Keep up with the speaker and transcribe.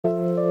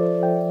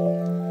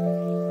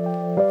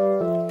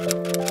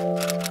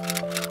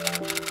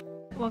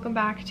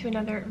welcome back to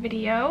another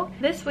video.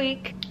 This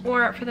week,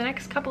 or for the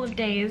next couple of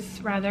days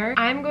rather,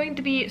 I'm going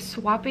to be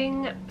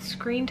swapping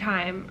screen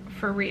time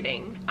for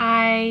reading.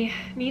 I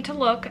need to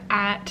look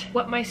at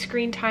what my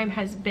screen time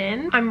has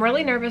been. I'm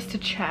really nervous to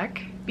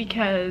check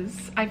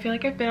because I feel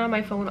like I've been on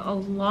my phone a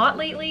lot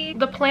lately.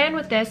 The plan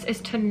with this is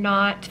to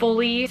not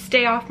fully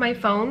stay off my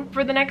phone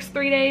for the next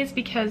 3 days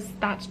because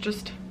that's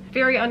just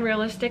very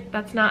unrealistic.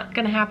 That's not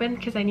gonna happen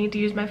because I need to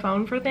use my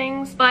phone for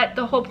things. But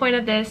the whole point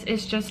of this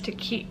is just to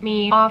keep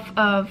me off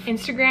of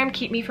Instagram,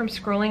 keep me from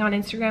scrolling on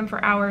Instagram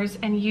for hours,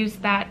 and use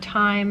that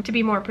time to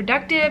be more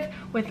productive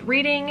with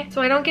reading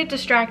so I don't get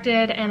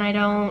distracted and I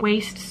don't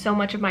waste so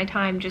much of my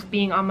time just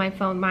being on my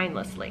phone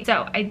mindlessly.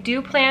 So I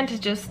do plan to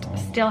just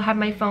still have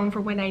my phone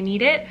for when I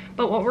need it,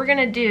 but what we're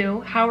gonna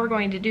do, how we're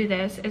going to do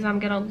this, is I'm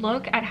gonna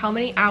look at how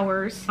many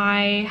hours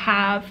I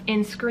have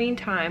in screen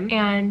time,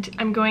 and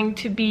I'm going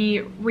to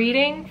be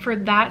reading for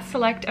that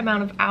select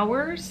amount of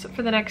hours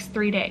for the next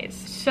 3 days.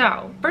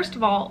 So first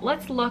of all,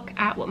 let's look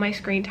at what my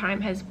screen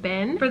time has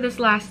been for this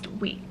last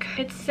week.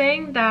 It's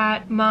saying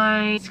that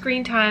my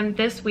screen time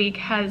this week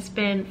has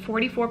been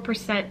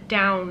 44%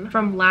 down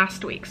from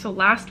last week. So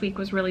last week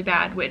was really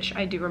bad, which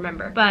I do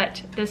remember,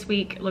 but this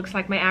week looks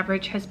like my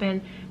average has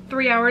been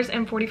 3 hours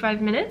and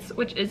 45 minutes,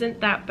 which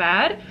isn't that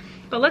bad.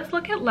 But let's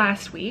look at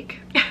last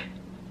week.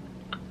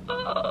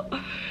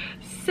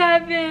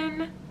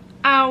 7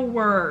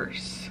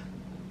 hours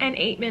and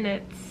 8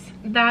 minutes.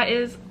 That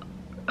is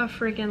a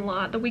freaking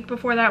lot. The week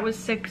before that was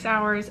 6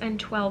 hours and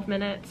 12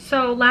 minutes.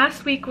 So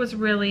last week was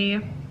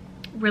really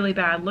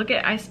bad. Look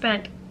at, I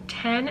spent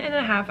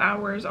 10.5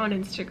 hours on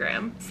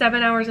Instagram,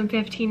 7 hours and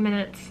 15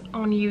 minutes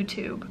on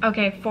YouTube.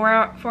 Okay,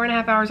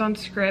 4.5 hours on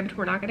Scribd.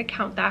 We're not gonna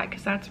count that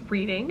because that's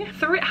reading.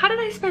 How did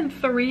I spend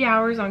 3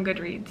 hours on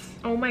Goodreads?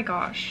 Oh my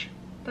gosh.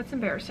 That's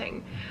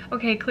embarrassing.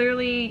 Okay,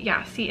 clearly,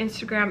 yeah, see,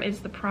 Instagram is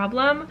the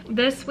problem.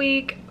 This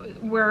week,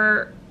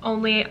 we're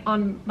only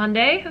on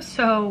Monday,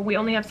 so we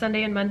only have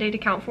Sunday and Monday to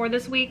count for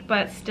this week,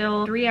 but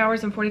still 3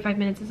 hours and 45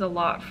 minutes is a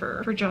lot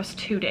for just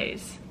 2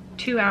 days.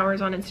 2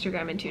 hours on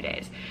Instagram in 2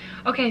 days.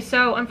 Okay,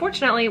 so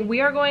unfortunately, we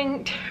are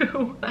going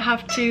to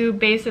have to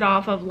base it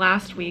off of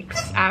last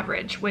week's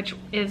average, which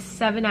is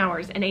 7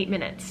 hours and 8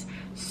 minutes.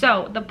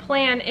 So the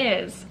plan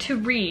is to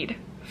read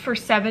for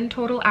 7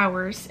 total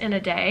hours in a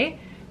day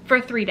for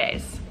 3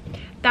 days.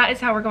 That is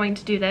how we're going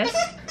to do this.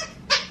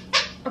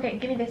 Okay,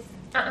 give me this.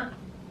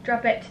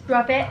 Drop it.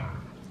 Drop it.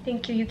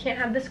 Thank you. You can't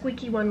have the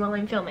squeaky one while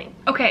I'm filming.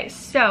 Okay,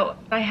 so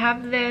I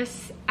have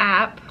this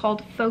app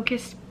called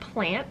Focused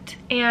Plant,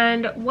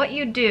 and what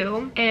you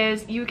do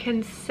is you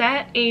can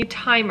set a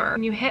timer.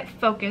 When you hit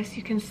focus,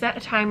 you can set a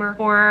timer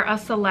for a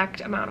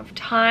select amount of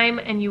time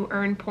and you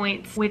earn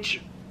points,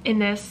 which in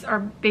this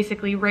are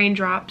basically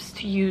raindrops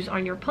to use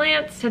on your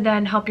plants to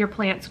then help your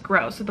plants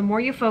grow. So the more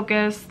you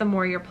focus, the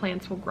more your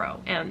plants will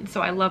grow. And so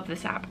I love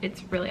this app.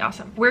 It's really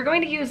awesome. We're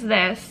going to use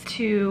this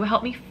to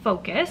help me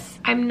focus.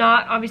 I'm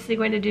not obviously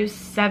going to do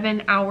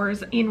 7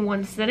 hours in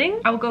one sitting.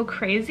 I will go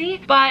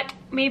crazy, but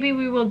maybe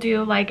we will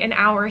do like an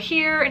hour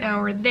here, an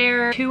hour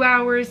there, 2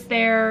 hours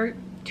there,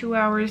 2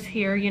 hours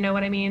here, you know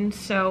what I mean?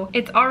 So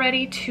it's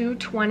already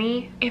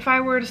 2:20. If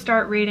I were to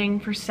start reading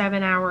for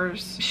 7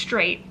 hours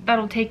straight,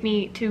 that'll take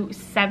me to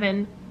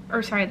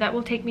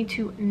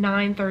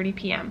 9:30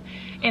 p.m.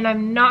 and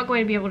I'm not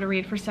going to be able to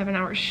read for 7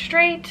 hours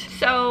straight.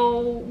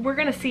 So we're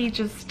gonna see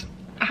just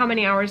how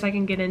many hours I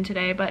can get in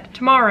today, but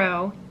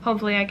tomorrow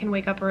hopefully I can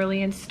wake up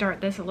early and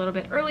start this a little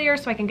bit earlier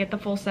so I can get the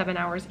full 7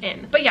 hours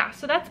in. But yeah,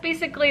 so that's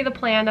basically the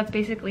plan. That's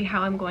basically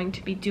how I'm going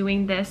to be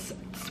doing this,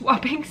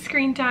 swapping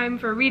screen time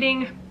for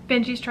reading.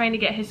 Benji's trying to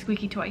get his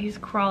squeaky toy. He's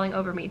crawling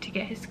over me to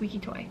get his squeaky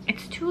toy.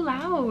 It's too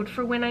loud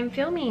for when I'm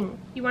filming.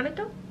 You want it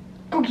though?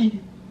 Go get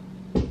it.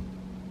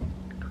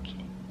 Go get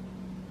it.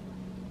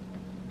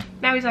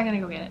 Now he's not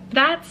gonna go get it.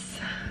 That's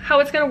how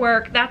it's gonna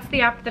work. That's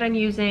the app that I'm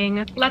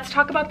using. Let's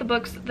talk about the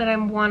books that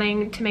I'm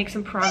wanting to make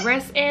some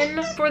progress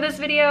in for this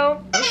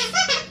video.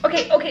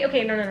 Okay,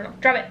 no.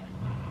 Drop it.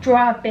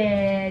 Drop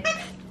it.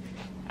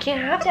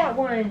 Can't have that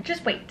one.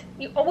 Just wait.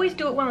 You always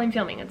do it while I'm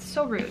filming. It's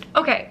so rude.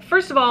 Okay,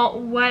 first of all,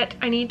 what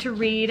I need to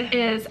read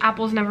is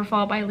Apples Never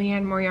Fall by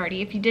Leanne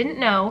Moriarty. If you didn't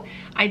know,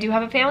 I do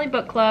have a family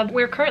book club.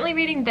 We're currently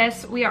reading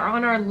this. We are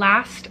on our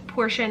last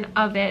portion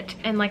of it,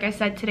 and like I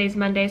said, today's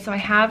Monday, so I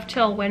have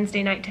till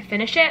Wednesday night to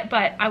finish it,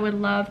 but I would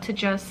love to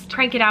just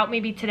crank it out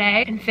maybe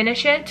today and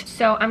finish it.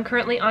 So I'm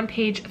currently on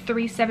page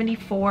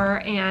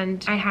 374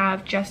 and I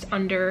have just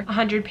under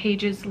 100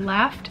 pages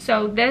left.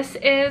 So this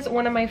is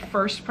one of my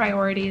first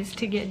priorities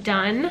to get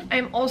done.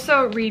 I'm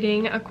also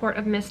reading A Court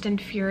of Mist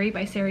and Fury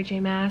by Sarah J.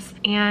 Maas,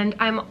 and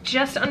I'm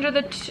just under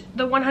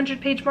the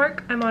 100 page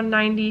mark. I'm on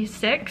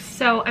 96,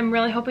 so I'm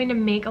really hoping to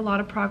make a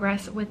lot of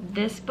progress with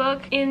this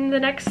book in the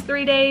next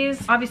 3 days.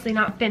 Obviously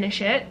not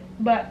finish it,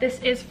 but this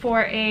is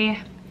for a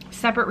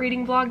separate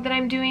reading vlog that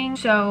I'm doing.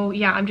 So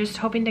yeah, I'm just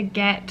hoping to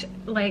get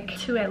like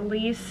to at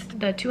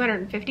least the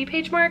 250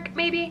 page mark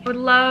maybe. I would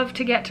love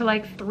to get to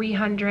like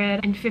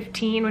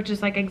 315, which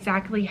is like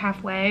exactly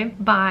halfway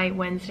by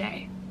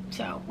Wednesday.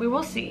 So we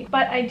will see.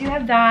 But I do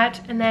have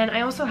that, and then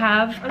I also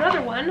have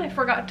another one I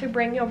forgot to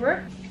bring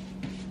over.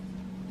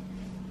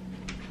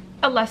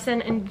 A Lesson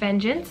in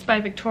Vengeance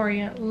by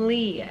Victoria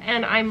Lee,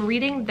 and I'm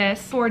reading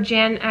this for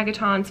Jan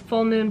Agaton's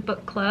Full Moon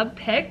Book Club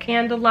pick,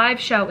 and the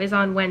live show is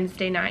on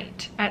Wednesday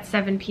night at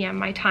 7 p.m.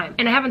 my time,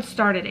 and I haven't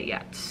started it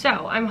yet,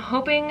 so I'm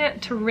hoping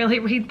to really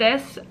read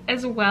this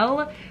as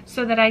well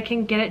so that I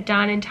can get it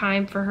done in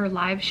time for her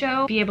live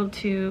show, be able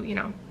to, you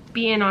know,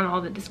 be in on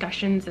all the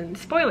discussions and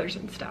spoilers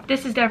and stuff.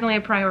 This is definitely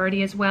a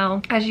priority as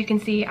well. As you can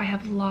see, I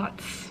have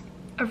lots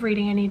of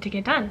reading I need to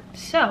get done.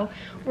 So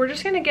we're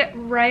just gonna get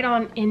right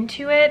on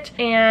into it,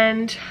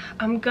 and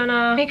I'm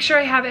gonna make sure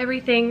I have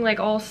everything like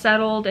all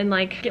settled and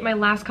like get my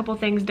last couple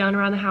things done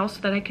around the house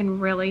so that I can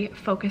really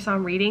focus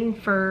on reading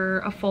for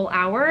a full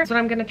hour. That's what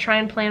I'm gonna try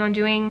and plan on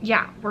doing.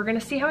 Yeah, we're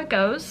gonna see how it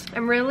goes.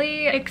 I'm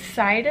really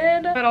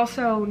excited, but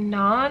also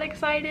not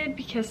excited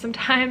because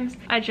sometimes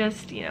I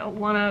just, you know,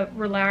 wanna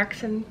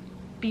relax and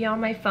be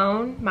on my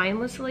phone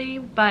mindlessly,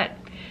 but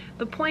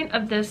the point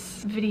of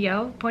this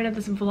video, point of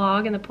this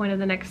vlog, and the point of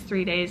the next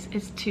 3 days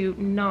is to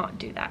not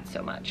do that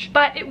so much.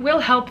 But it will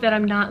help that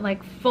I'm not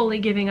like fully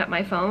giving up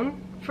my phone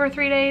for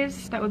 3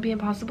 days. That would be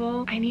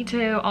impossible. I need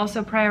to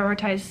also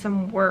prioritize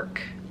some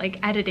work, like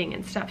editing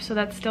and stuff, so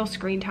that's still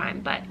screen time.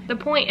 But the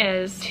point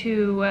is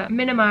to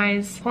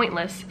minimize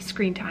pointless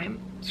screen time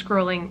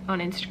scrolling on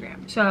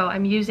Instagram. So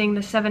I'm using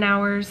the 7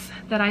 hours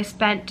that I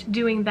spent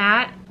doing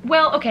that.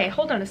 Well, okay,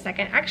 hold on a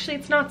second. Actually,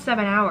 it's not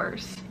 7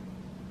 hours.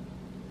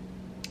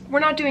 We're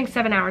not doing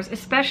 7 hours,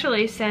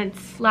 especially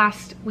since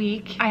last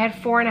week I had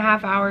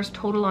 4.5 hours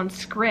total on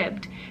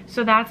Scribd.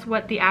 So that's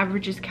what the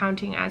average is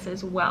counting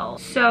as well.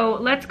 So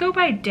let's go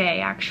by day,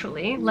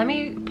 actually. Let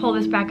me pull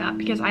this back up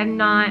because I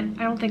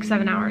don't think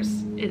 7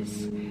 hours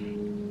is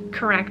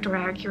correct or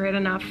accurate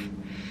enough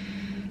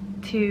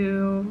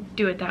to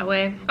do it that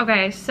way.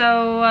 Okay,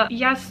 so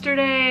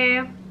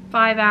yesterday,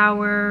 5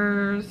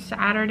 hours,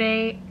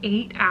 Saturday,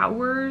 8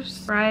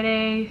 hours,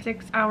 Friday,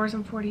 6 hours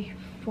and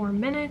 44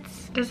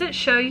 minutes. Does it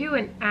show you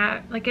an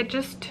like it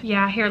just,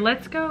 yeah, here,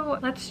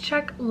 let's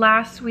check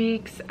last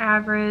week's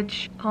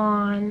average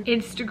on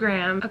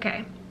Instagram.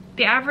 Okay,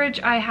 the average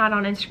I had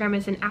on Instagram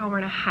is 1.5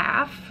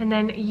 hours, and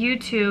then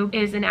YouTube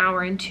is 1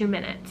 hour and 2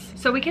 minutes.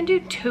 So we can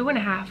do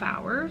 2.5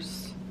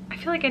 hours. I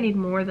feel like I need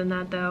more than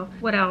that though.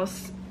 What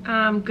else?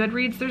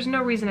 Goodreads, there's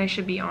no reason I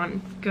should be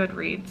on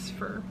Goodreads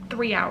for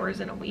 3 hours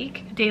in a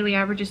week. Daily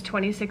average is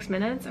 26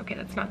 minutes. Okay,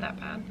 that's not that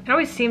bad. It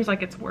always seems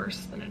like it's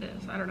worse than it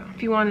is. I don't know.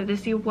 If you wanted to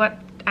see what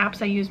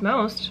apps I use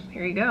most,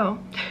 here you go.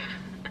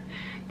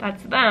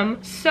 That's them.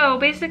 So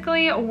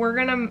basically, we're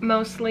gonna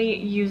mostly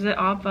use it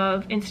off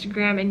of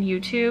Instagram and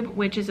YouTube,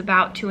 which is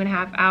about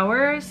 2.5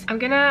 hours. I'm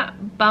gonna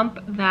bump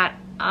that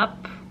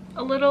up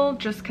a little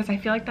just because I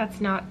feel like that's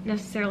not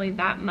necessarily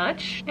that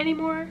much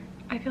anymore.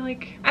 I feel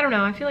like, I don't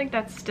know, I feel like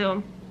that's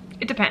still,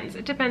 it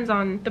depends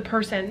on the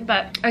person,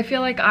 but I feel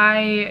like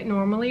I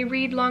normally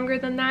read longer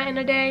than that in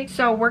a day.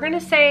 So we're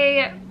gonna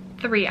say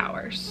 3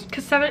 hours,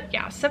 because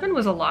 7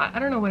 was a lot. I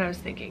don't know what I was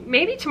thinking.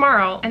 Maybe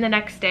tomorrow and the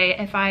next day,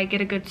 if I get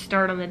a good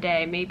start on the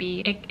day, maybe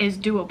it is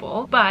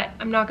doable, but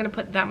I'm not gonna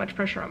put that much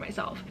pressure on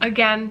myself.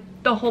 Again,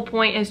 the whole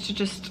point is to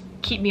just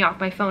keep me off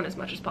my phone as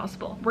much as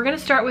possible. We're gonna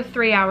start with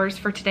 3 hours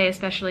for today,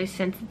 especially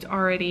since it's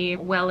already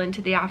well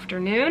into the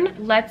afternoon.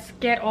 Let's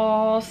get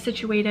all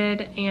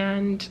situated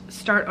and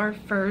start our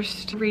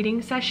first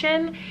reading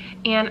session,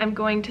 and I'm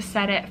going to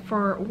set it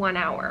for 1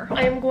 hour.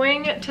 I'm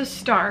going to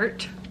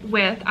start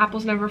with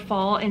Apples Never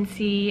Fall and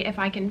see if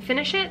I can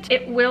finish it.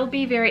 It will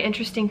be very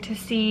interesting to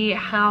see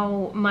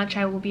how much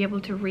I will be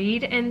able to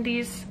read in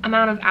these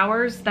amount of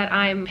hours that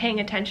I'm paying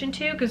attention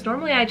to, because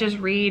normally I just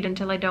read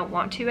until I don't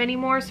want to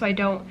anymore, so I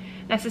don't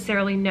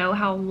necessarily know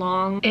how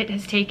long it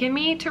has taken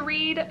me to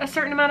read a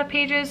certain amount of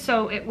pages.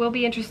 So it will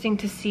be interesting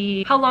to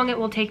see how long it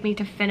will take me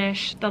to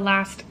finish the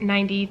last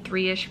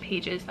 93-ish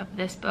pages of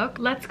this book.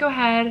 Let's go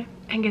ahead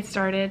and get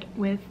started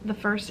with the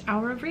first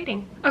hour of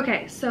reading.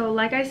 Okay, so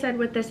like I said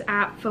with this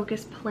app,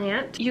 Focus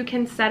Plant, you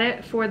can set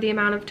it for the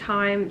amount of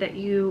time that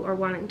you are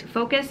wanting to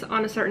focus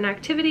on a certain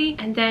activity,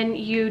 and then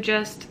you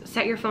just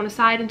set your phone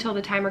aside until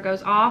the timer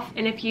goes off.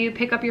 And if you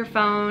pick up your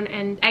phone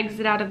and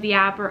exit out of the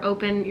app or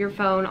open your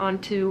phone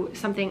onto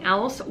something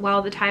else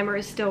while the timer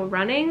is still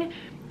running,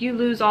 you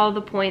lose all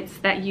the points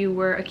that you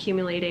were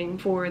accumulating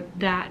for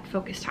that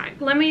focus time.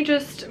 Let me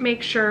just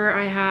make sure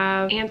I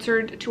have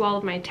answered to all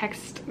of my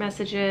text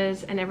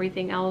messages and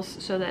everything else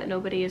so that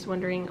nobody is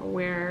wondering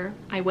where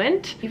I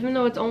went. Even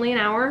though it's only an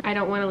hour, I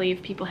don't want to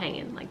leave people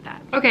hanging like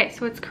that. Okay,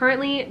 so it's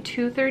currently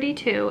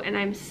 2:32 and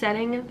I'm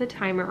setting the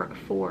timer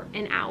for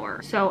an hour.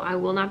 So I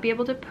will not be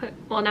able to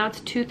well, now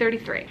it's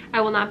 2:33.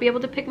 I will not be able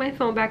to pick my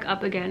phone back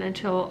up again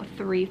until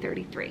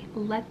 3:33.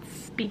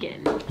 Let's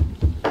begin.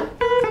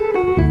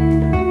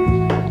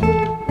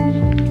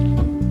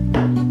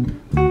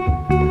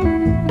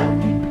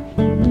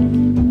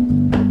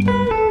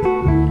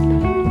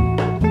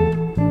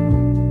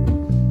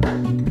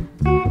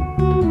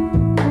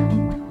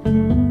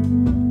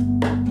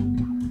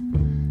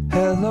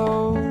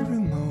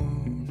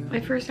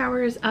 First hour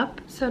hour is up,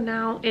 so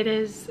now it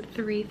is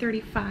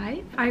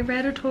 3:35. I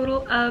read a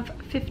total of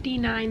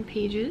 59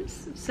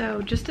 pages,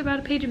 so just about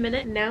a page a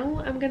minute.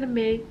 Now I'm gonna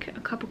make a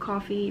cup of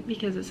coffee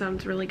because it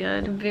sounds really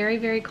good. I'm very,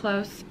 very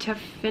close to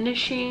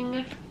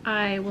finishing.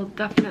 I will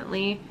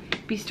definitely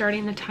be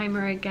starting the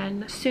timer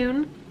again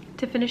soon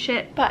to finish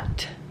it,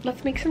 but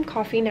let's make some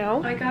coffee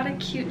now. I got a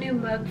cute new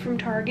mug from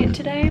Target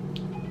today.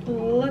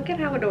 Look at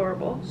how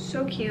adorable.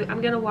 So cute.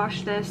 I'm gonna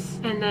wash this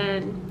and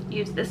then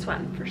use this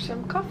one for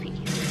some coffee.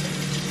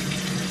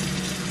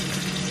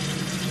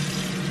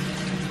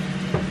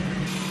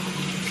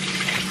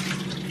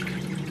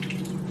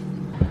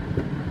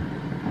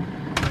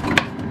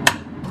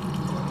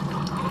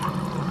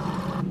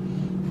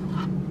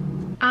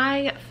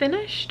 I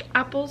finished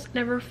Apples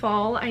Never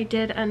Fall. I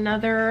did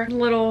another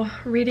little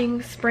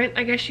reading sprint,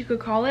 I guess you could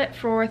call it,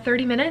 for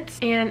 30 minutes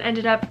and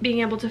ended up being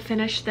able to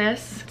finish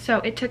this. So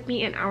it took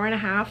me an hour and a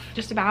half,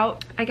 just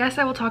about. I guess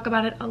I will talk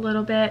about it a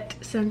little bit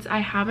since I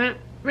haven't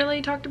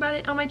really talked about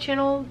it on my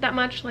channel that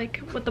much, like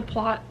what the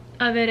plot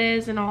of it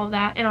is and all of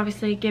that, and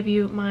obviously give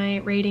you my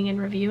rating and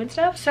review and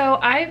stuff. So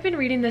I've been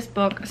reading this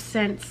book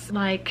since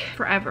like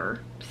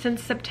forever,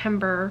 since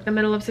September, the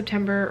middle of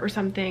September or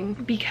something,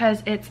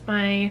 because it's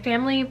my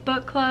family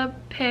book club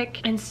pick,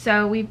 and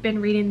so we've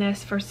been reading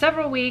this for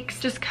several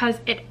weeks just because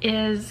it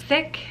is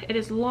thick, it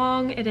is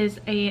long, it is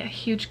a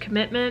huge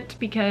commitment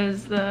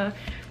because the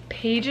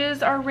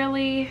pages are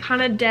really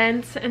kind of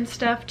dense and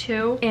stuff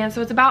too, and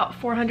so it's about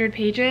 400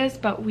 pages,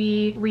 but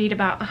we read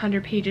about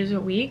 100 pages a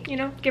week, you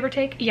know, give or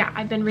take. Yeah,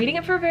 I've been reading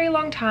it for a very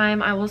long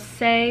time. I will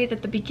say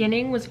that the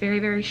beginning was very,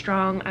 very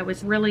strong. I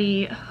was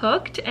really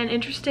hooked and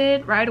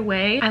interested right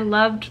away. I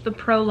loved the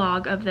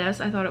prologue of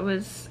this. I thought it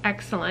was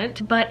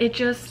excellent, but it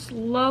just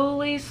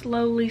slowly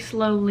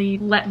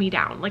let me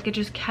down. Like, it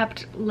just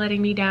kept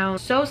letting me down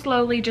so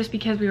slowly just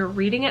because we were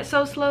reading it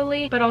so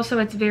slowly, but also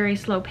it's very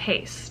slow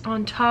paced.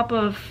 On top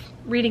of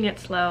reading it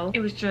slow, it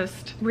was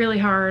just really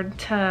hard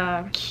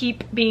to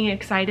keep being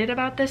excited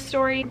about this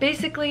story.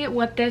 Basically,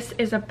 what this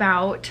is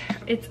about,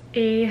 it's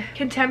a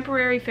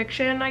contemporary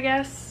fiction, I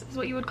guess is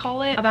what you would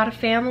call it, about a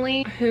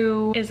family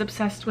who is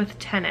obsessed with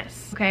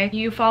tennis. Okay,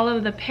 you follow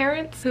the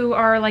parents who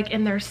are like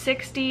in their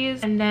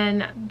 60s, and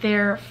then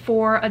their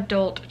 4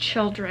 adult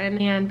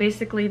children, and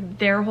basically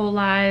their whole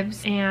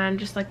lives and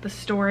just like the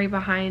story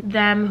behind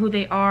them, who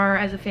they are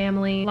as a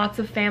family. Lots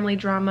of family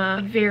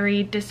drama,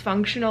 very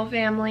dysfunctional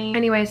family.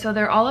 Anyway, so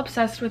they're all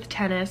obsessed with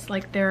tennis,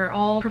 like they're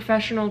all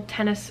professional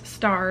tennis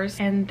stars,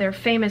 and they're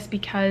famous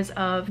because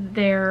of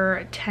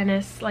their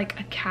tennis like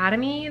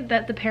academy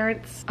that the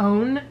parents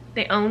own.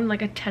 They own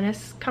like a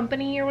tennis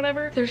company or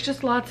whatever. There's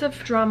just lots of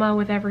drama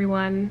with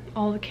everyone,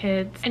 all the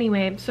kids.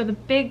 Anyway, so the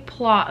big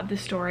plot of the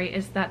story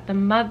is that the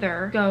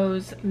mother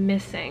goes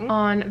missing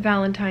on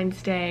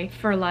Valentine's Day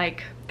for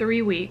like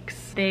 3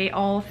 weeks. They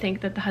all think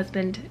that the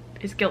husband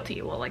is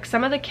guilty. Well, like,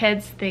 some of the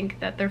kids think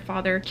that their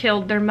father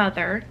killed their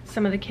mother,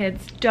 some of the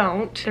kids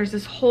don't. There's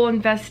this whole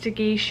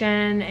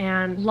investigation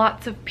and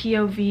lots of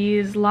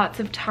POVs,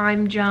 lots of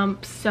time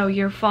jumps, so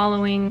you're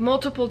following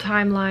multiple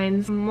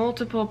timelines,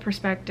 multiple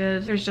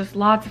perspectives. There's just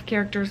lots of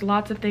characters,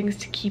 lots of things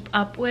to keep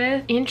up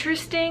with.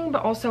 Interesting,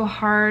 but also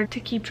hard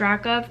to keep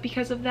track of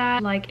because of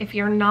that. Like, if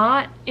you're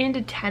not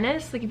into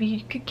tennis, like if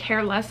you could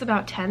care less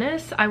about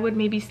tennis, I would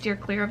maybe steer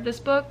clear of this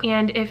book.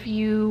 And if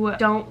you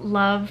don't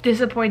love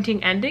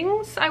disappointing endings,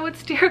 I would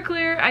steer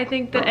clear. I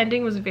think the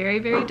ending was very,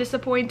 very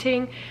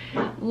disappointing.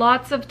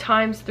 Lots of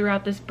times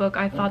throughout this book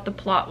I thought the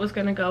plot was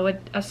gonna go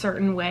a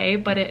certain way,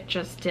 but it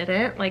just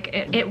didn't. Like,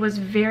 it was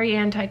very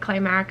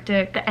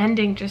anticlimactic. The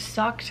ending just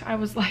sucked. I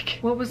was like,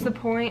 what was the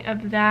point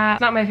of that?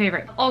 It's not my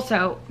favorite.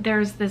 Also,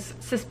 there's this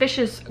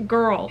suspicious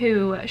girl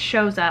who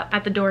shows up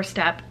at the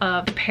doorstep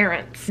of the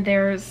parents.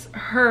 There's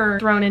her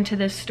thrown into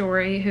this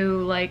story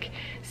who like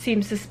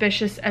seems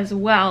suspicious as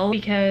well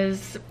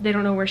because they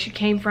don't know where she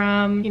came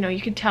from. You know,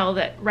 you could tell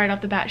that right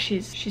off the bat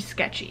she's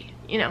sketchy,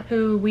 you know,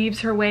 who weaves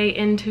her way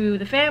into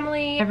the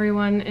family.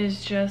 Everyone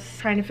is just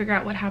trying to figure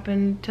out what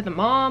happened to the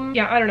mom.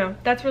 Yeah, I don't know.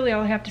 That's really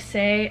all I have to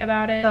say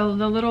about it. So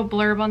the little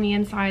blurb on the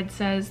inside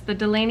says, the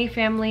Delaney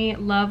family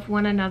love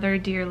one another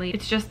dearly.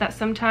 It's just that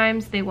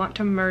sometimes they want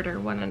to murder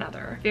one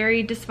another.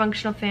 Very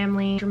dysfunctional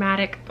family,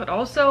 dramatic, but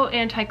also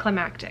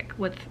anticlimactic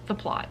with the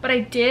plot. But I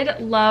did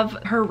love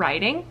her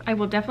writing. I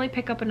will definitely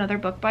pick up another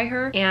book by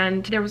her.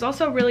 And there was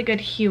also really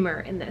good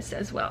humor in this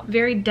as well.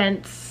 Very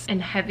dense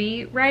and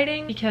heavy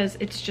writing because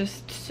it's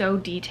just so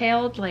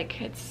detailed.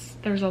 Like,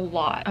 there's a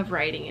lot of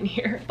writing in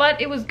here,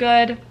 but it was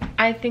good.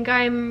 I think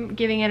I'm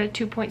giving it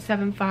a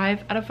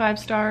 2.75 out of 5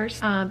 stars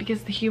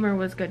because the humor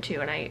was good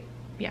too, and I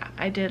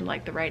did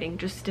like the writing,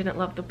 just didn't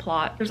love the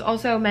plot. There's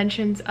also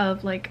mentions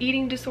of like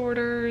eating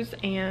disorders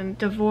and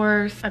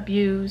divorce,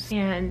 abuse,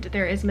 and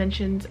there is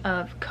mentions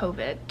of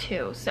COVID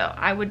too. So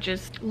I would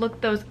just look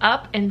those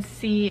up and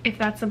see if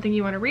that's something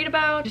you want to read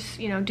about. Just,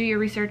 you know, do your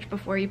research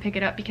before you pick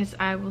it up because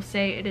I will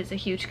say it is a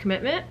huge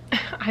commitment.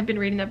 I've been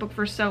reading that book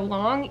for so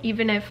long.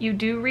 Even if you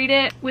do read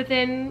it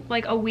within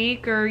like a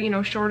week or, you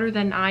know, shorter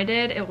than I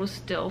did, it will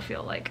still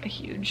feel like a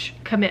huge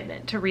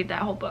commitment to read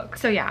that whole book.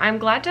 So yeah, I'm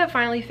glad to have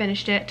finally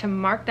finished it, to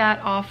mark that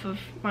off of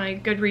my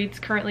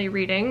Goodreads currently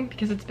reading,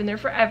 because it's been there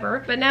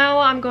forever. But now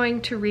I'm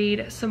going to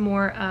read some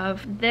more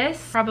of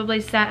this,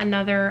 probably set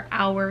another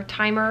hour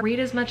timer, read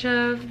as much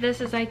of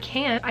this as I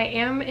can. I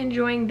am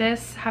enjoying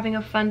this, having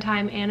a fun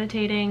time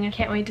annotating.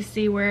 Can't wait to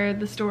see where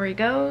the story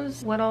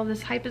goes, what all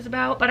this hype is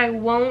about, but I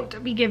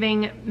won't be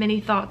giving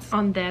many thoughts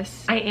on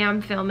this. I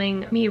am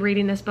filming me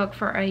reading this book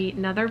for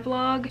another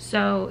vlog,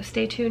 so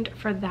stay tuned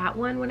for that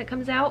one when it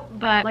comes out.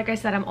 But like I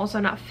said, I'm also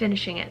not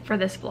finishing it for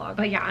this vlog.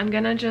 But yeah, I'm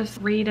gonna just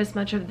read as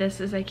much of this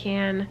as I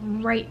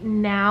can right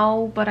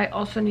now, but I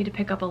also need to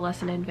pick up A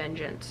Lesson in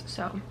Vengeance,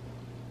 so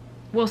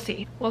we'll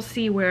see. We'll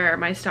see where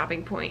my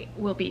stopping point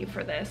will be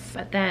for this.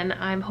 But then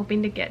I'm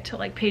hoping to get to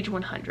like page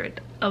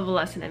 100 of A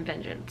Lesson in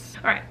Vengeance.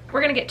 All right,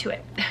 we're gonna get to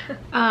it.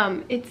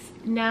 It's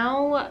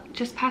now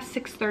just past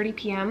 6:30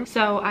 p.m.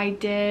 So I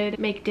did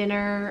make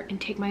dinner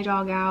and take my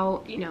dog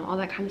out, you know, all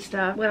that kind of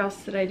stuff. What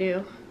else did I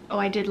do? Oh,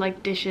 I did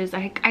like dishes.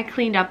 I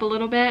cleaned up a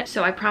little bit.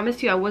 So I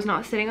promised you I was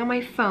not sitting on my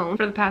phone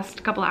for the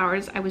past couple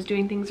hours. I was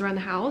doing things around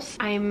the house.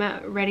 I'm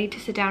ready to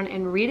sit down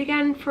and read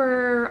again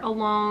for a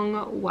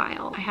long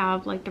while. I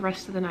have like the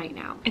rest of the night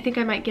now. I think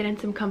I might get in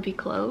some comfy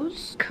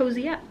clothes.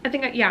 Cozy up. I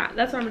think, yeah,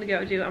 that's what I'm gonna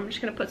go do. I'm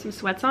just gonna put some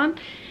sweats on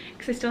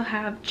because I still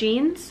have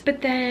jeans.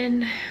 But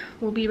then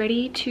we'll be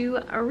ready to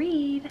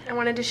read. I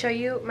wanted to show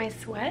you my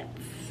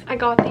sweats. I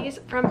got these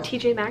from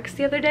TJ Maxx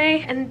the other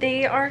day and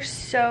they are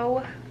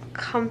so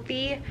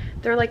comfy.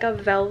 They're like a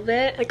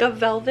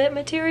velvet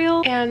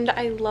material, and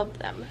I love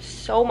them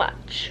so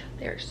much.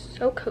 They're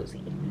so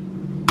cozy.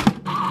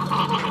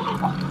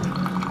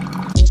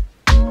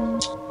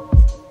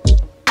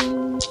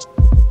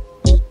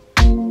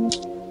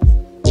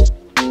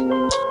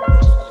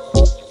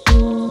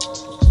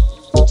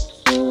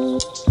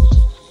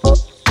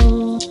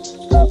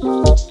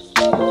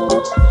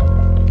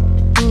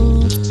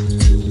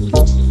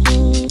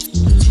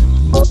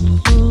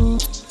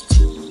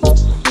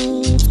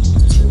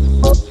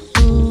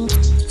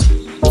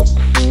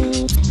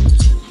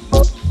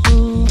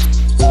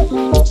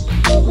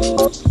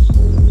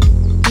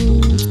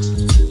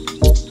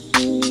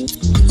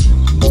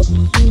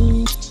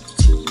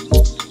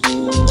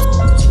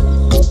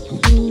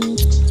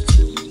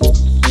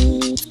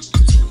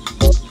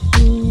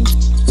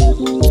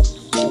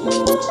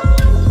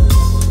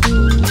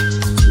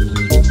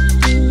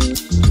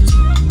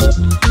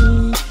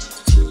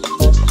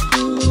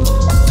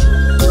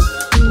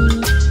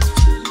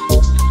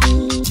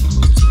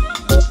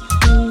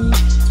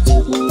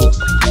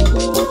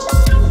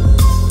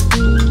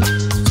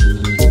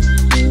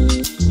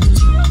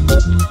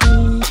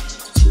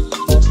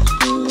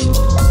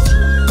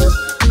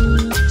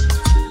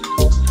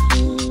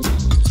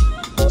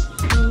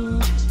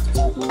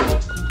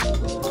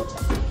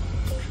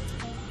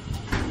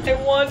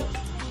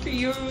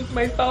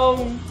 My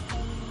phone.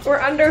 We're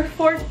under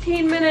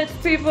 14 minutes,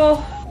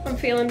 people. I'm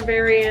feeling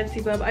very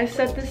antsy, bub. I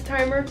set this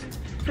timer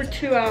for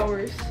 2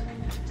 hours.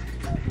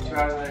 2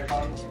 hours on your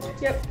phone?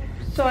 Yep.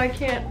 So I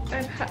can't.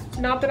 I've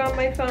not been on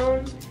my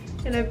phone,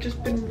 and I've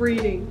just been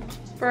reading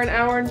for an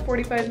hour and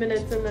 45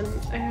 minutes, and then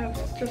I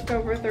have just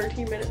over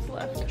 13 minutes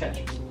left.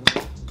 Catch.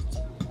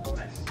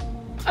 Nice.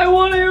 I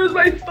want to use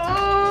my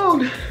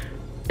phone.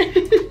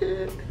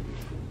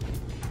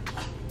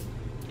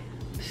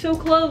 So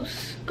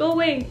close. Go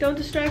away. Don't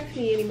distract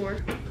me anymore.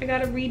 I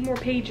gotta read more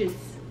pages.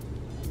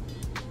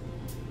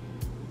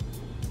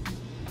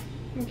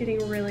 I'm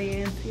getting really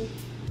antsy.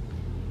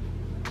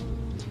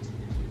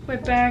 My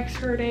back's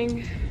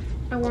hurting.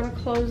 I want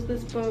to close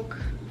this book.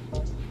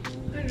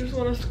 I just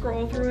want to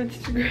scroll through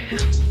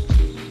Instagram.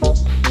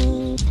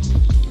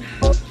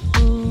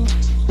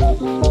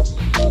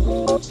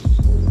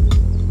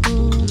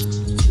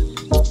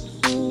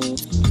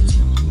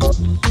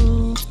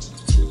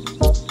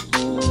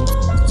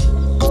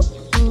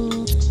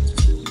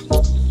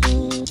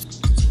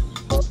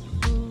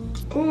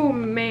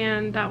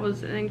 That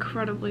was an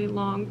incredibly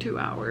long 2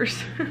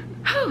 hours.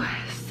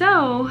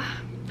 So,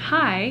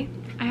 hi.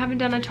 I haven't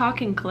done a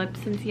talking clip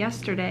since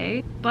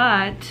yesterday,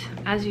 but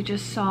as you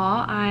just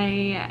saw,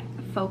 I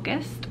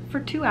focused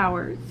for 2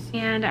 hours,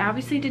 and I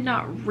obviously did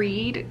not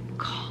read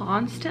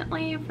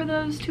constantly for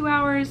those 2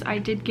 hours. I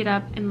did get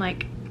up and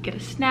like get a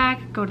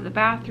snack, go to the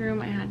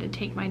bathroom. I had to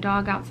take my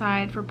dog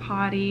outside for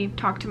potty,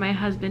 talk to my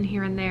husband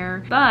here and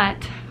there,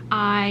 but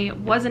I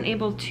wasn't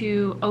able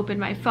to open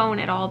my phone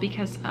at all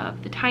because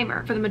of the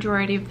timer. For the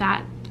majority of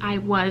that, I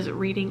was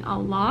reading a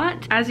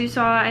lot. As you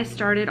saw, I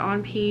started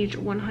on page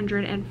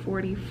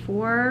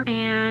 144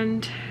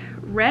 and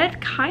read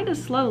kind of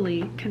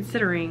slowly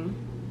considering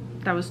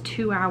that was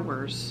 2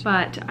 hours,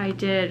 but I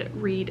did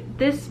read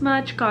this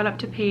much, got up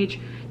to page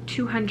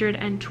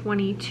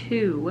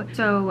 222.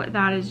 So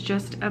that is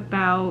just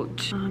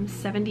about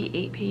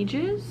 78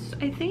 pages,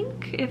 I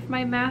think, if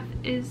my math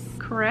is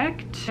correct.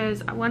 correct,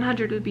 because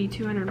 100 would be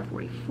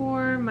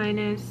 244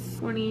 minus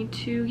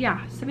 22,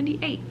 yeah,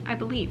 78, I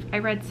believe. I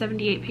read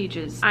 78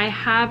 pages. I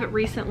have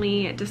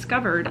recently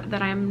discovered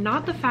that I'm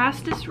not the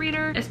fastest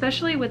reader,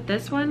 especially with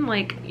this one.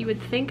 Like, you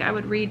would think I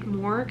would read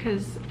more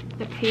because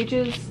the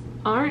pages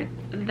aren't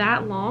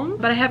that long,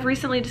 but I have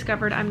recently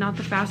discovered I'm not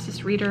the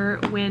fastest reader.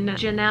 When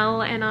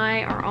Janelle and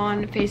I are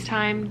on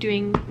FaceTime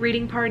doing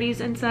reading parties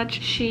and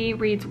such, she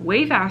reads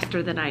way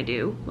faster than I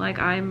do. Like,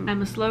 I'm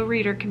a slow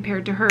reader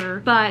compared to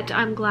her, but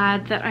I'm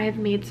glad that I have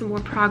made some more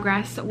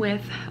progress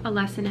with A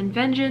Lesson in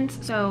Vengeance.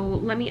 So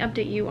let me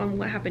update you on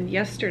what happened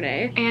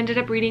yesterday. I ended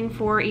up reading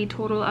for a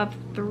total of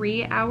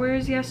 3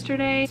 hours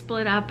yesterday,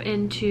 split up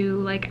into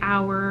like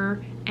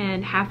hour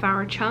and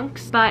half-hour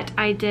chunks, but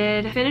I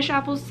did finish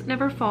Apples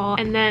Never Fall,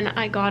 and then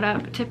I got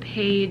up to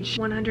page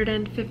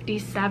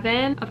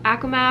 157 of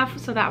Akamath,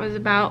 so that was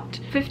about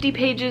 50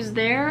 pages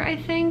there, I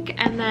think,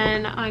 and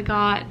then I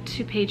got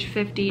to page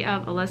 50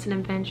 of A Lesson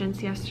in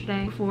Vengeance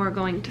yesterday before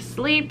going to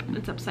sleep.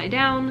 It's upside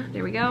down,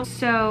 there we go.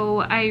 So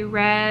I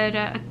read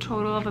a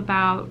total of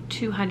about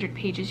 200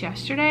 pages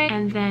yesterday,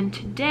 and then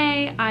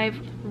today I've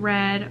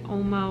read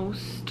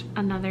almost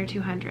another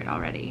 200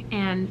 already,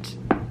 and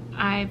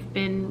I've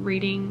been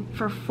reading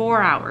for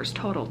 4 hours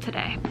total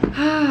today.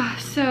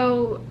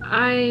 So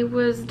I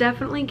was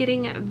definitely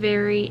getting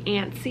very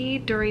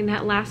antsy during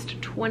that last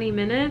 20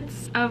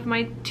 minutes of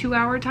my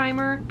 2-hour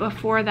timer.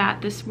 Before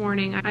that, this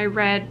morning, I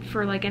read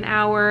for like an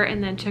hour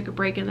and then took a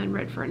break and then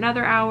read for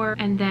another hour,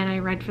 and then I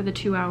read for the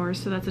 2 hours.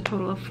 So that's a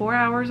total of 4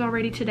 hours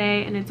already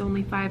today, and it's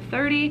only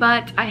 5:30.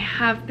 But I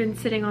have been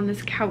sitting on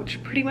this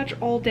couch pretty much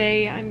all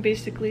day. I'm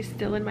basically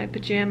still in my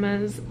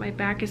pajamas. My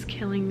back is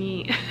killing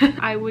me.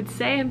 I would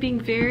say I'm being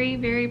very,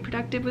 very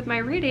productive with my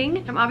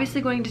reading. I'm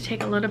obviously going to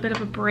take a little bit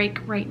of a break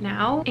right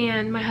now,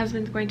 and my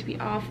husband's going to be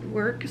off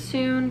work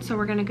soon, so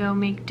we're gonna go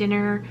make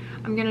dinner.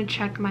 I'm gonna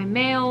check my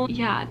mail.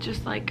 Yeah,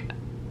 just like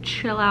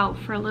chill out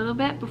for a little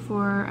bit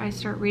before I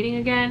start reading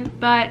again.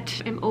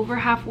 But I'm over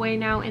halfway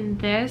now in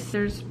this.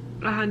 There's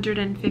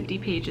 150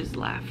 pages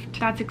left.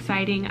 That's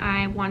exciting.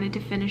 I wanted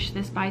to finish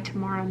this by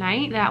tomorrow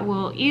night. That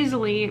will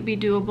easily be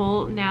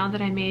doable now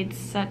that I made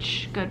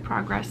such good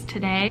progress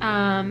today.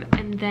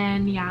 And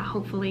then, yeah,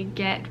 hopefully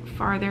get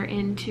farther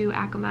into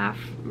Akamath,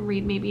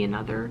 read maybe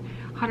another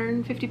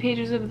 150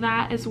 pages of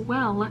that as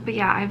well. But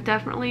yeah, I've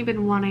definitely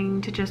been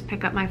wanting to just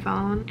pick up my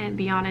phone and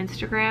be on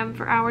Instagram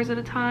for hours at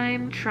a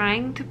time,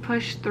 trying to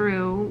push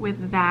through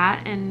with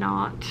that and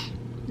not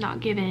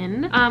give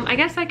in. I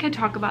guess I could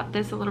talk about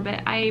this a little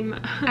bit.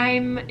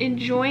 I'm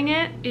enjoying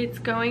it. It's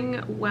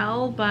going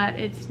well, but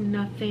it's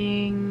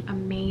nothing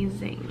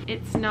amazing.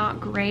 It's not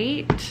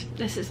great.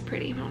 This is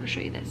pretty. I want to show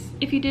you this.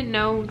 If you didn't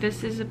know,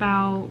 this is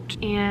about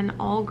an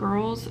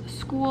all-girls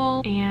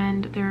school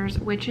and there's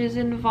witches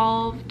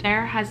involved.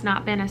 There has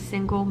not been a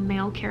single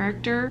male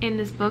character in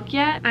this book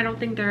yet. I don't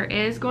think there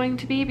is going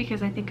to be,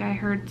 because I think I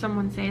heard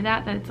someone say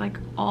that it's like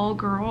all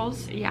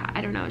girls. Yeah,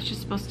 I don't know. It's just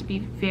supposed to be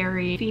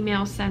very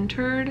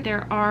female-centered.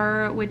 There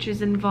are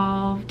witches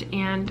involved,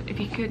 and if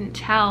you couldn't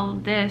tell,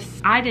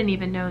 this, I didn't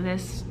even know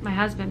this. My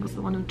husband was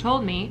the one who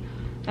told me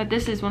that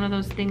this is one of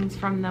those things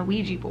from the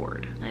Ouija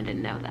board. I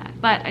didn't know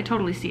that, but I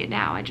totally see it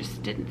now. I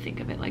just didn't think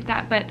of it like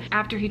that. But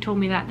after he told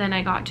me that, then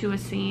I got to a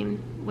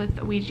scene with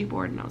the Ouija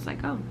board and I was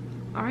like, oh,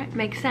 all right,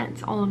 makes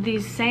sense. All of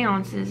these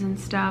seances and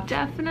stuff,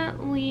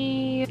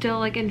 definitely still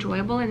like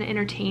enjoyable and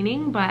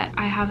entertaining, but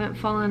I haven't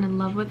fallen in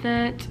love with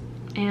it.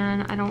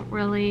 And I don't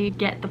really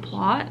get the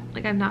plot.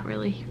 Like, I'm not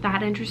really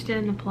that interested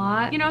in the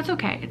plot. You know, it's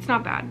okay. It's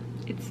not bad.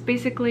 It's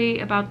basically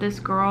about this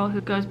girl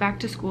who goes back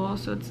to school,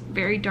 so it's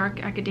very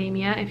dark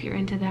academia if you're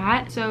into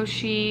that. So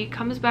she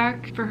comes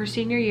back for her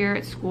senior year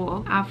at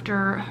school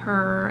after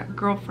her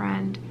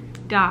girlfriend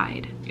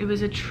died. It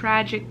was a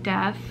tragic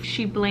death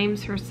she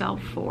blames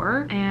herself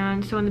for,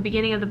 and so in the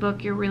beginning of the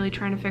book you're really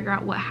trying to figure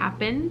out what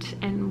happened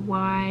and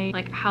why,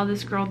 like how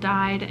this girl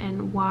died,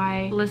 and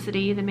why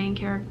Felicity, the main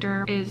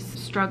character, is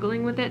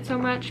struggling with it so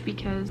much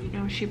because, you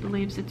know, she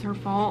believes it's her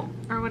fault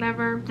or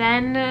whatever.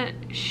 Then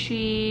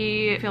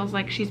she feels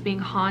like she's being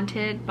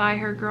haunted by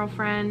her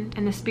girlfriend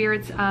and the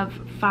spirits of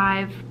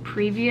 5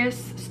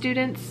 previous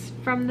students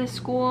from the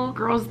school,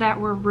 girls that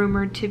were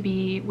rumored to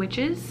be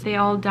witches. They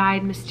all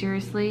died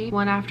mysteriously,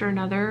 one after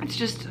another. It's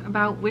just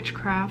about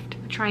witchcraft,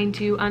 trying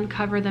to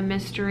uncover the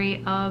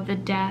mystery of the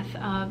death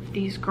of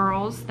these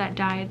girls that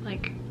died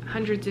like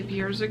hundreds of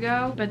years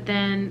ago, but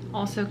then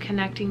also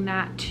connecting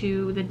that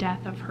to the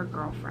death of her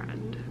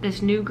girlfriend.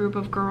 This new group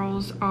of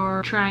girls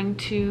are trying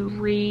to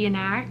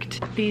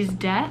reenact these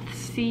deaths,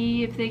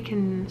 see if they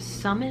can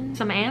summon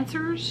some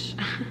answers,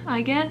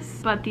 I guess.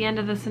 But the end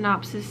of the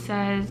synopsis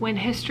says, when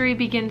history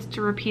begins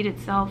to repeat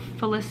itself,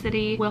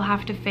 Felicity will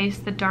have to face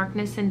the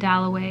darkness in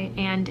Dalloway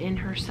and in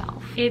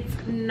herself. It's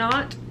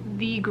not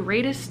the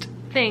greatest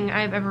thing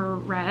I've ever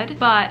read,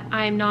 but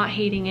I'm not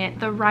hating it.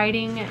 The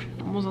writing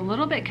was a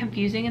little bit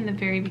confusing in the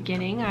very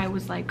beginning. I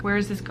was like, where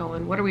is this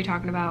going? What are we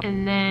talking about?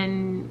 And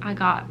then I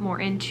got more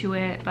into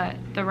it, but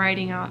the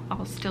writing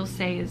I'll still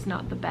say is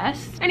not the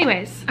best.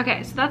 Anyways,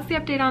 okay, so that's the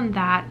update on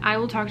that. I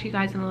will talk to you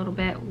guys in a little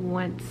bit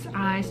once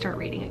I start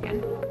reading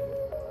again.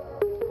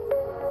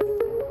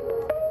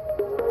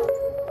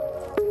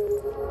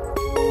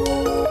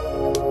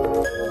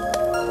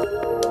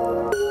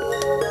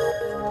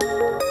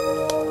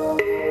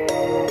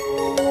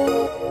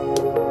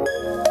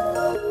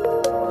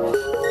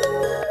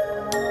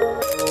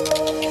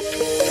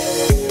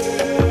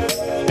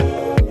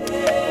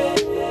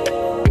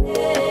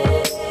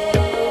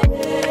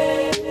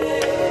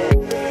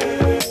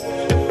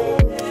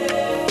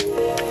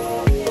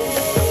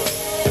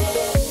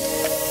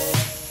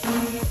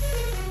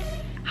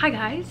 Hi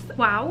guys,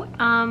 wow,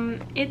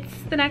 it's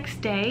the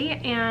next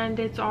day and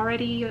it's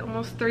already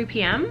almost 3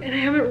 p.m. and I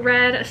haven't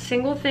read a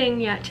single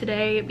thing yet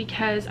today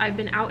because I've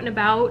been out and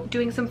about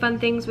doing some fun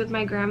things with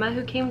my grandma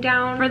who came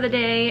down for the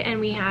day,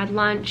 and we had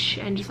lunch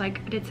and just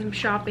like did some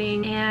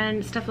shopping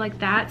and stuff like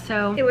that.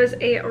 So it was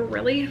a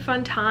really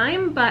fun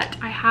time, but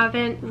I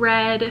haven't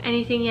read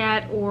anything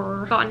yet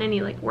or gotten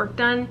any like work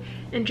done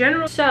in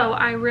general. So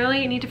I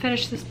really need to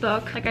finish this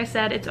book. Like I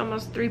said, it's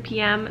almost 3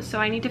 p.m. so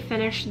I need to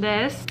finish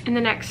this in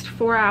the next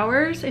 4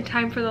 hours in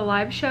time for the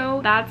live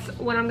show. That's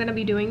what I'm gonna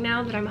be doing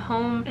now that I'm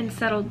home and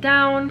settled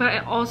down. But I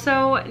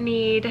also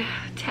need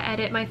to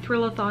edit my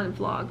Thrillathon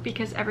vlog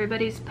because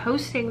everybody's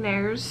posting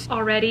theirs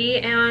already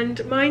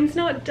and mine's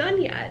not done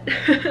yet.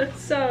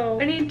 So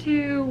I need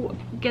to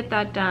get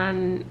that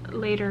done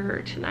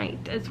later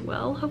tonight as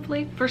well,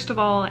 hopefully. First of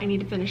all, I need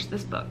to finish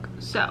this book.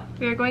 So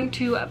we are going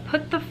to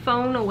put the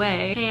phone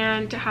away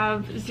and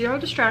have 0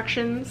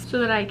 distractions so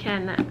that I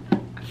can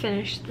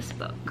finish this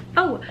book.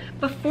 Oh,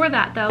 before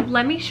that though,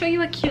 let me show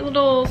you a cute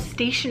little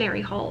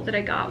stationery haul that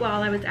I got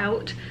while I was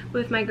out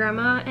with my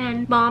grandma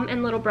and mom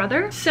and little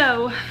brother.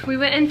 So we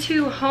went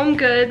into Home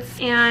Goods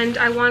and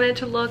I wanted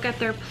to look at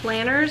their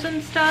planners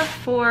and stuff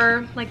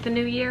for like the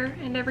new year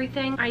and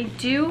everything. I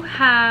do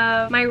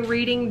have my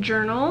reading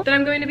journal that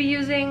I'm going to be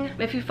using.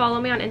 If you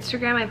follow me on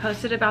Instagram, I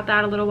posted about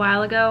that a little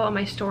while ago on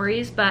my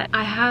stories, but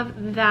I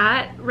have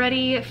that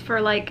ready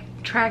for like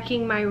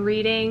tracking my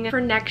reading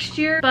for next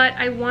year. But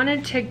I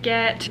wanted to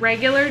get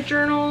regular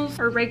journals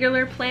or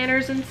regular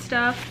planners and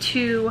stuff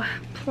to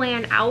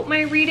plan out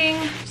my reading.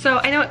 So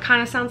I know it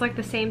kind of sounds like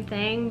the same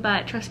thing,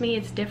 but trust me,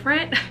 it's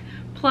different.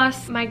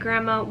 Plus, my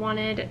grandma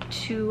wanted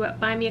to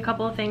buy me a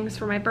couple of things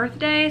for my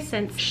birthday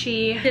since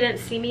she didn't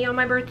see me on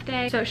my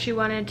birthday. So she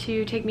wanted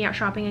to take me out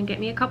shopping and get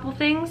me a couple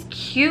things.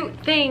 Cute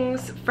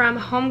things from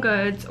Home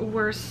Goods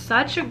were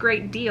such a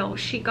great deal.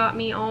 She got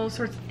me all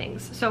sorts of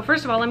things. So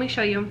first of all, let me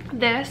show you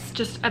this,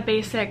 just a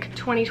basic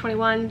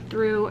 2021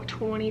 through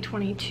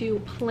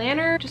 2022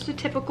 planner, just a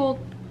typical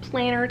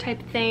planner type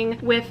thing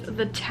with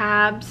the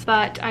tabs,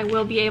 but I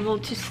will be able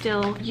to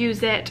still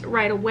use it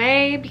right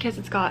away because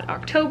it's got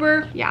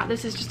October. Yeah,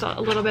 this is just a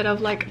little bit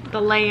of like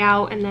the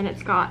layout, and then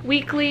it's got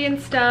weekly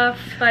and stuff,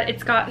 but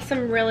it's got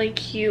some really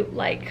cute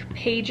like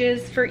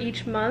pages for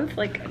each month,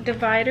 like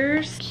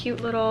dividers,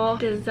 cute little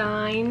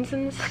designs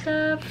and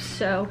stuff.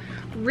 So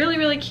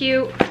really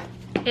cute.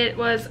 It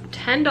was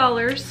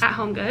 $10 at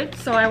Home Goods,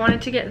 so I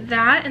wanted to get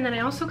that. And then I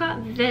also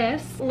got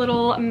this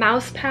little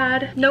mouse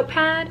pad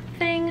notepad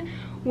thing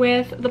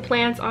with the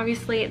plants.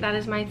 Obviously that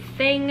is my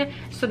thing.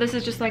 So this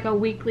is just like a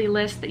weekly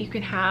list that you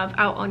can have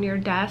out on your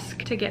desk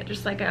to get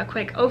just like a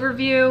quick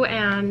overview.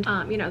 And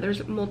you know,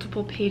 there's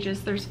multiple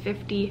pages, there's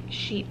 50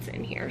 sheets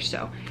in here,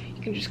 so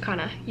you can just kind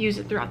of use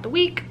it throughout the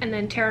week and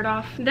then tear it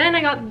off. Then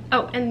I got,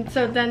 oh, and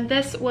so then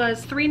this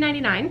was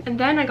 $3.99, and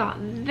then I got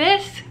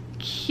this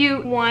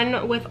cute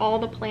one with all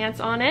the plants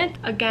on it.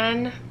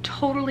 Again,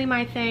 totally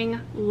my thing,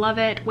 love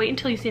it. Wait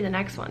until you see the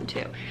next one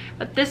too.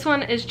 But this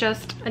one is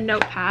just a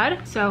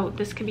notepad, so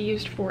this can be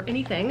used for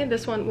anything.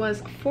 This one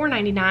was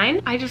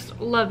 $4.99. I just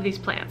love these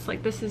plants,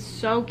 like this is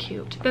so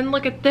cute. Then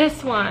look at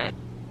this one,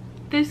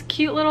 this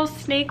cute little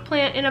snake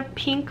plant in a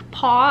pink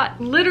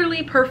pot,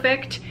 literally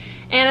perfect.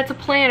 And it's a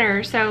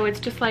planner, so it's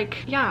just like,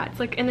 yeah, it's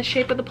like in the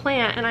shape of the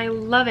plant, and I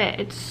love it.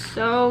 It's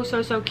so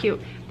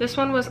cute. This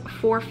one was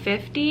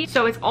 $4.50,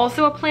 so it's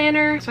also a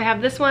planner. So I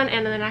have this one,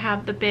 and then I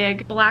have the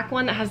big black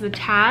one that has the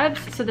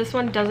tabs. So this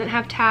one doesn't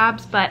have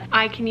tabs, but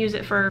I can use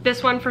it for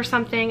this one for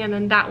something, and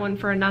then that one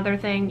for another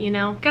thing, you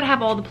know? Gotta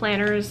have all the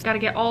planners, gotta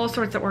get all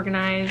sorts of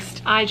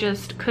organized. I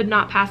just could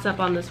not pass up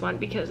on this one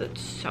because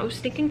it's so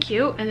stinking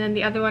cute. And then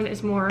the other one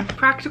is more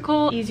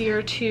practical,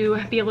 easier to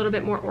be a little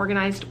bit more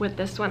organized with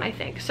this one, I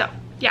think. So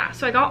yeah,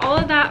 so I got all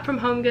of that from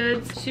Home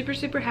Goods.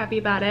 Super happy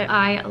about it.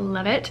 I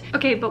love it.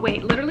 Okay, but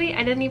wait, literally,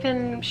 I didn't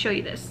even show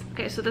you this.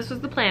 Okay, so this was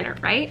the planner,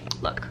 right?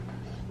 Look.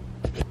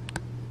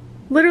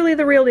 Literally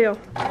the real deal.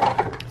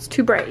 It's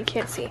too bright, you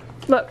can't see.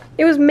 Look,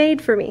 it was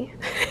made for me.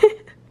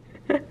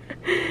 I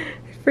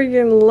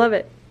freaking love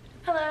it.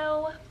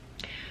 Hello.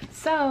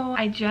 So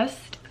I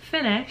just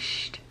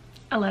finished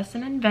A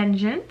Lesson in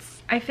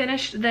Vengeance. I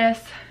finished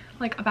this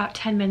like about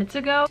 10 minutes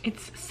ago.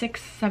 It's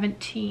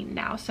 6:17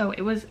 now, so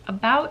it was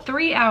about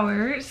 3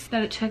 hours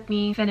that it took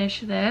me to finish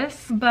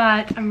this,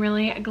 but I'm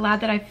really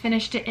glad that I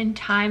finished it in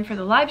time for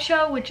the live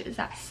show, which is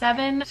at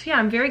 7. So yeah,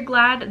 I'm very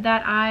glad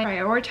that I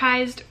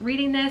prioritized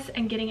reading this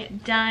and getting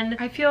it done.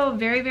 I feel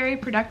very, very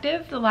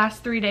productive the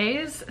last 3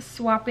 days,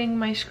 swapping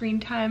my screen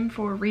time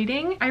for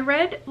reading. I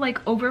read like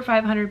over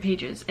 500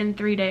 pages in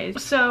 3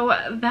 days, so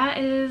that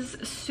is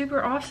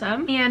super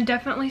awesome, and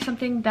definitely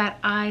something that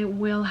I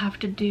will have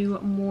to do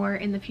more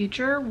in the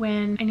future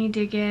when I need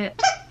to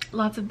get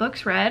lots of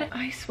books read.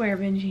 I swear,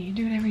 Benji, you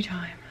do it every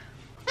time.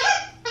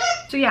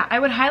 So yeah, I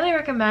would highly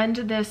recommend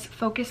this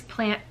Focus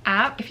Plant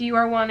app if you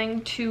are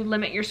wanting to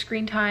limit your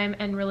screen time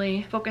and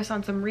really focus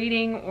on some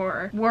reading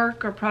or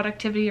work or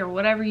productivity or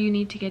whatever you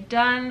need to get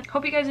done.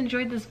 Hope you guys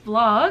enjoyed this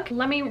vlog.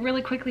 Let me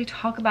really quickly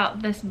talk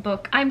about this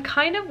book. I'm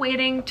kind of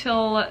waiting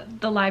till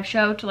the live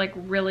show to like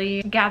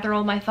really gather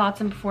all my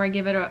thoughts and before I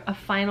give it a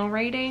final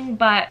rating,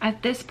 but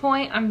at this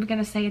point I'm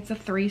gonna say it's a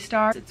 3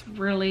 stars. It's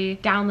really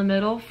down the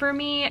middle for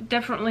me.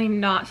 Definitely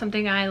not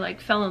something I like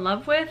fell in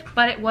love with,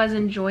 but it was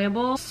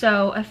enjoyable.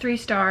 So a 3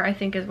 star I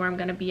think is where I'm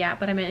gonna be at,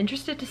 but I'm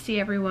interested to see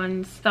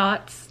everyone's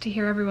thoughts, to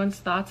hear everyone's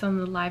thoughts on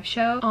the live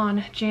show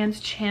on Jan's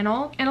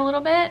channel in a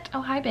little bit.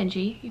 Oh, hi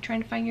Benji, you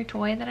trying to find your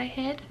toy that I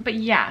hid? But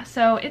yeah,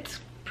 so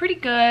it's pretty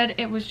good.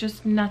 It was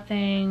just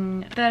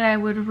nothing that I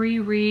would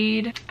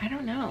reread. I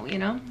don't know, you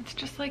know, it's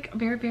just like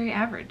very, very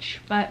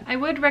average, but I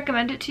would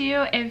recommend it to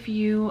you if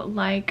you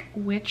like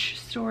witch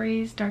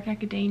stories, dark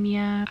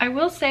academia. I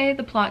will say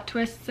the plot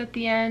twists at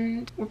the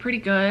end were pretty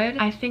good.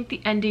 I think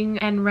the ending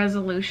and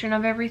resolution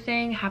of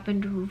everything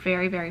happened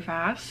very, very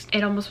fast.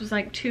 It almost was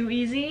like too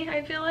easy,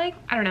 I feel like.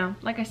 I don't know,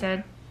 like I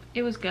said,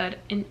 it was good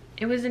and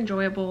it was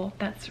enjoyable.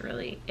 That's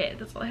really it.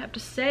 That's all I have to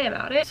say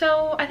about it.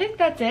 So I think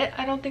that's it.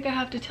 I don't think I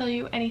have to tell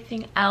you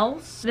anything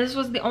else. This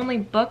was the only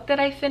book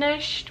that I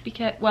finished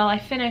because, well, I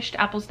finished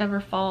Apples Never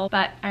Fall,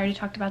 but I already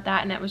talked about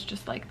that and it was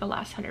just like the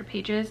last 100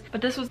 pages.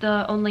 But this was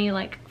the only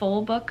like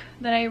full book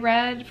that I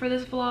read for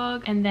this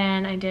vlog. And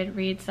then I did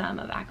read some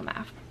of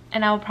Akamath.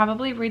 And I'll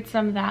probably read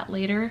some of that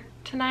later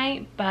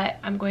tonight, but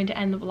I'm going to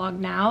end the vlog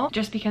now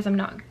just because I'm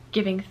not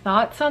giving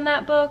thoughts on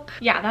that book.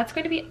 Yeah, that's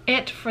going to be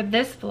it for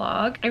this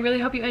vlog. I really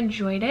hope you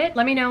enjoyed it.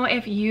 Let me know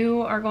if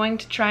you are going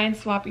to try and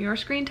swap your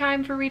screen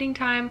time for reading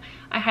time.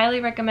 I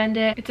highly recommend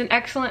it. It's an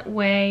excellent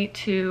way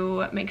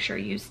to make sure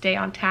you stay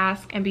on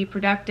task and be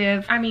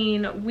productive. I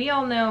mean, we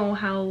all know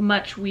how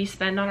much we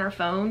spend on our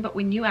phone, but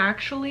when you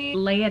actually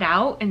lay it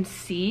out and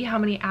see how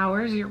many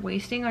hours you're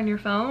wasting on your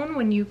phone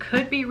when you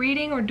could be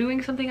reading or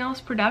doing something else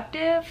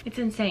productive, it's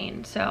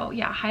insane. So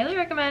yeah, highly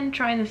recommend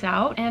trying this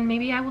out, and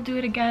maybe I will do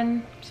it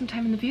again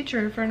sometime in the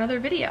future for another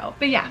video.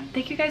 But yeah,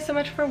 thank you guys so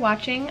much for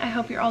watching. I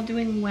hope you're all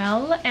doing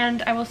well,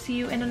 and I will see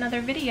you in another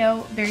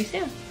video very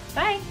soon.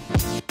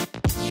 Bye!